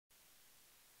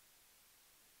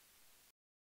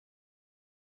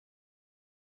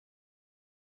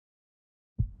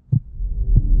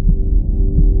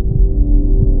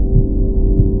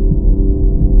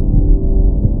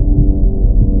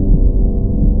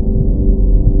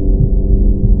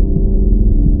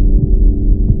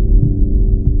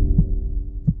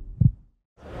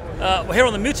We're here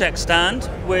on the Mutec stand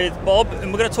with Bob,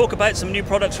 and we're going to talk about some new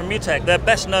products from Mutec. They're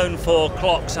best known for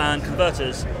clocks and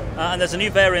converters, and there's a new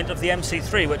variant of the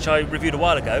MC3, which I reviewed a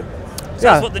while ago. So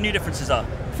that's what the new differences are.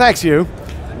 Thanks, Hugh.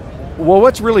 Well,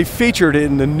 what's really featured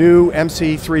in the new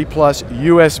MC3 Plus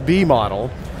USB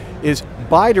model is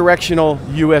bidirectional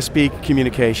USB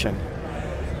communication,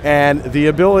 and the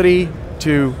ability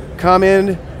to come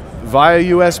in via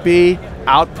USB,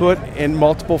 output in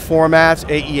multiple formats,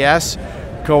 AES,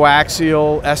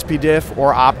 coaxial, SPDIF,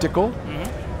 or optical,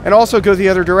 and also go the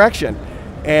other direction.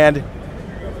 And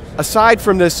aside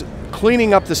from this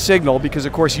cleaning up the signal, because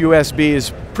of course USB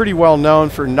is pretty well known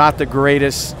for not the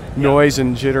greatest noise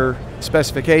and jitter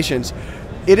specifications,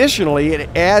 additionally it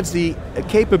adds the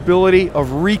capability of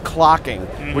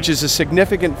reclocking, which is a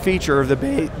significant feature of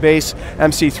the base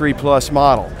MC3 Plus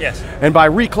model. Yes. And by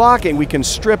reclocking, we can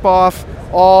strip off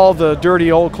all the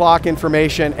dirty old clock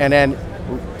information and then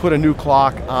put a new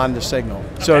clock on the signal.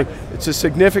 Okay. So it's a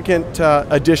significant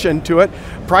addition to it.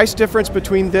 Price difference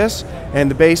between this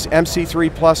and the base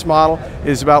MC3 Plus model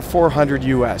is about $400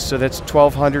 US. So that's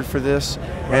 $1,200 for this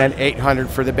and $800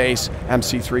 for the base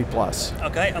MC3 Plus.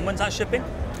 Okay, and when's that shipping?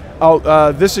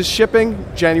 Oh, this is shipping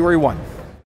January 1.